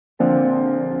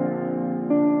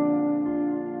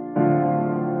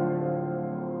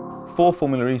4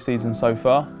 Formula E seasons so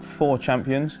far, 4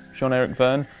 champions. Jean-Éric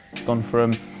Vergne, gone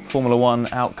from Formula 1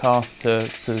 outcast to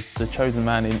the chosen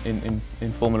man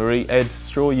in Formula E. Ed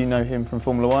Straw, you know him from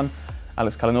Formula 1.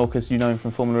 Alex Kalinauckas, you know him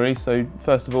from Formula E. So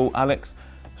first of all, Alex,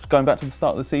 going back to the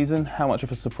start of the season, how much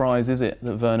of a surprise is it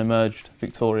that Vergne emerged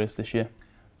victorious this year?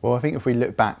 Well, I think if we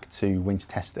look back to winter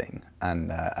testing,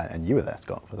 and you were there,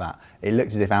 Scott, for that, it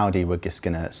looked as if Audi were just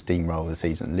going to steamroll the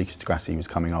season. Lucas di Grassi was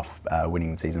coming off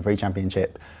winning the Season 3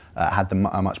 championship, had a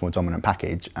much more dominant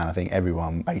package, and I think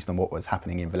everyone, based on what was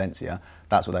happening in Valencia,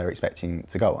 that's what they were expecting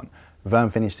to go on.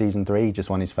 Vergne finished Season 3, just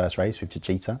won his first race with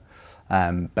Techeetah,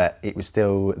 but it was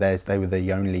still, they were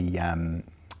the only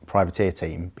privateer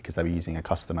team because they were using a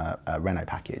customer Renault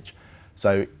package.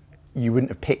 So you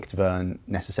wouldn't have picked Vergne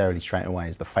necessarily straight away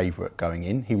as the favourite going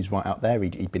in. He was right up there.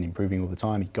 He'd been improving all the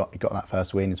time. He got that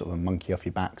first win, sort of a monkey off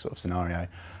your back sort of scenario.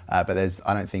 But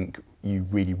I don't think you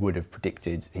really would have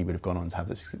predicted he would have gone on to have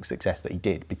the success that he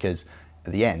did, because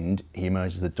at the end he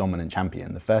emerged as the dominant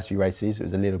champion. The first few races it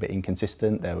was a little bit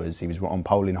inconsistent. He was on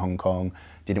pole in Hong Kong,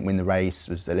 didn't win the race,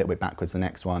 was a little bit backwards the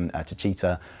next one.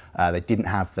 Techeetah, they didn't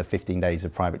have the 15 days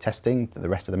of private testing that the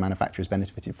rest of the manufacturers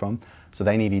benefited from, so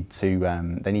they needed to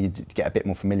get a bit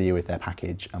more familiar with their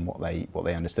package and what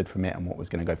they understood from it and what was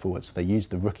going to go forward. So they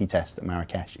used the rookie test at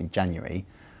Marrakesh in January,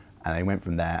 and they went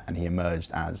from there, and he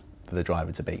emerged as the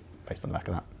driver to beat based on the back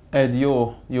of that. Ed,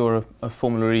 you're a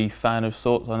Formula E fan of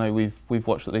sorts. I know we've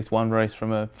watched at least one race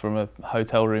from a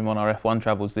hotel room on our F1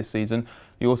 travels this season.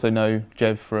 You also know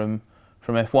Jev from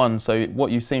F1. So what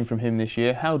you've seen from him this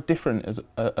year, how different as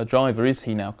a driver is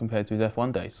he now compared to his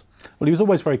F1 days? Well, he was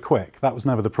always very quick. That was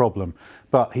never the problem.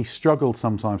 But he struggled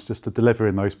sometimes just to deliver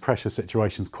in those pressure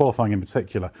situations. Qualifying in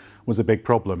particular was a big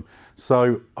problem.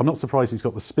 So I'm not surprised he's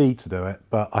got the speed to do it.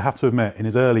 But I have to admit, in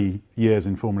his early years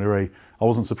in Formula E, I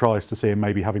wasn't surprised to see him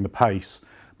maybe having the pace.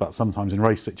 But sometimes in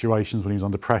race situations when he was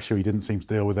under pressure, he didn't seem to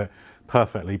deal with it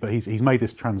perfectly. But he's made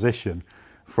this transition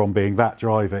from being that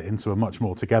driver into a much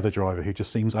more together driver who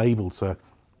just seems able to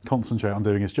concentrate on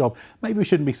doing his job. Maybe we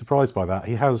shouldn't be surprised by that.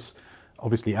 He has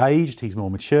obviously aged, he's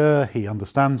more mature, he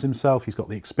understands himself, he's got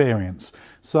the experience.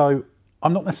 So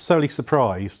I'm not necessarily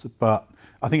surprised, but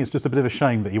I think it's just a bit of a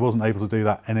shame that he wasn't able to do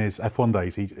that in his F1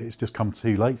 days. It's just come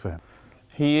too late for him.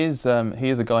 He is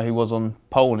a guy who was on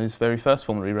pole in his very first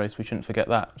Formula E race, we shouldn't forget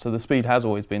that. So the speed has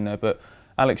always been there, but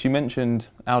Alex, you mentioned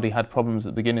Audi had problems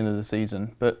at the beginning of the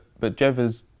season, but Jev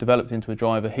has developed into a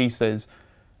driver. He says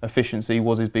efficiency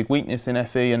was his big weakness in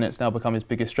FE and it's now become his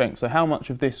biggest strength. So how much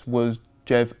of this was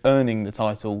Jev earning the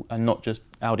title and not just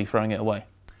Audi throwing it away?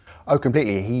 Oh,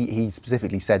 completely. He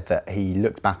specifically said that he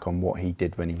looked back on what he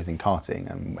did when he was in karting,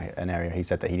 and an area he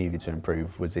said that he needed to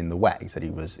improve was in the wet. He said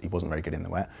he wasn't very good in the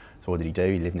wet. So what did he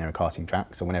do? He lived near a karting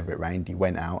track, so whenever it rained, he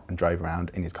went out and drove around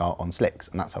in his car on slicks,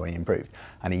 and that's how he improved.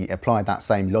 And he applied that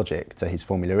same logic to his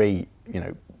Formula E,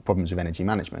 problems with energy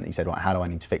management. He said, right, how do I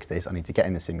need to fix this? I need to get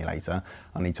in the simulator,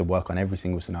 I need to work on every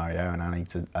single scenario, and I need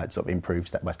to sort of improve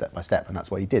step by step by step. And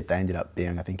that's what he did. They ended up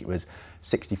being, I think it was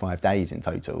 65 days in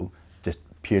total, just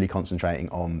purely concentrating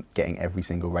on getting every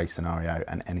single race scenario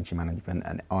and energy management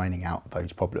and ironing out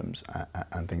those problems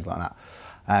and things like that.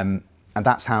 And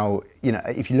that's how,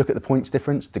 if you look at the points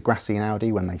difference, di Grassi and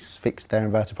Audi, when they fixed their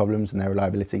inverter problems and their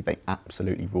reliability, they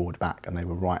absolutely roared back and they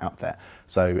were right up there.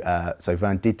 So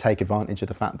Vergne did take advantage of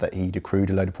the fact that he'd accrued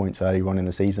a load of points earlier on in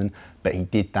the season, but he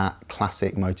did that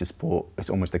classic motorsport, it's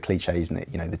almost a cliche, isn't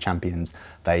it? The champions,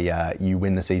 you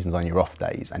win the seasons on your off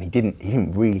days, and he didn't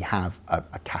really have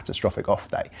a catastrophic off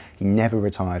day. He never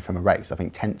retired from a race. I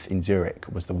think 10th in Zurich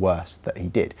was the worst that he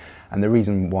did. And the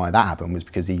reason why that happened was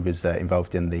because he was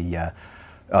involved in the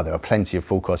there were plenty of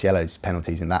full course yellows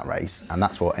penalties in that race, and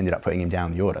that's what ended up putting him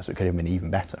down the order, so it could have been even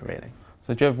better, really.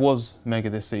 So Jev was mega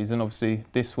this season. Obviously,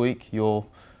 this week, your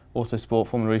Autosport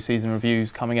Formula E season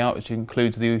reviews coming out, which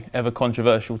includes the ever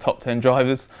controversial top 10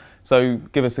 drivers. So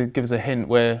give us a hint.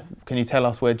 Can you tell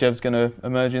us where Jev's going to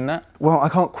emerge in that? Well, I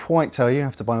can't quite tell you. You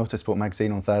have to buy Autosport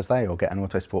magazine on Thursday or get an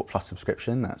Autosport Plus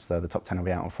subscription. That's the top 10 will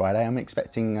be out on Friday. I'm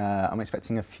expecting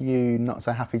a few not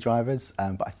so happy drivers,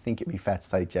 but I think it'd be fair to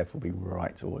say Jev will be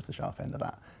right towards the sharp end of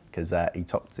that, because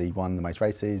he won the most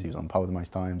races, he was on pole the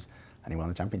most times, and he won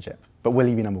the championship. But will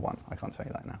he be number one? I can't tell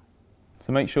you that now.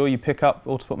 So make sure you pick up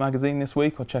Autosport magazine this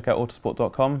week, or check out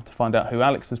autosport.com to find out who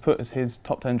Alex has put as his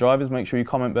top 10 drivers. Make sure you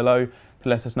comment below to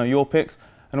let us know your picks.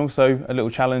 And also a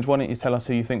little challenge, why don't you tell us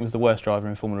who you think was the worst driver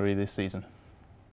in Formula E this season?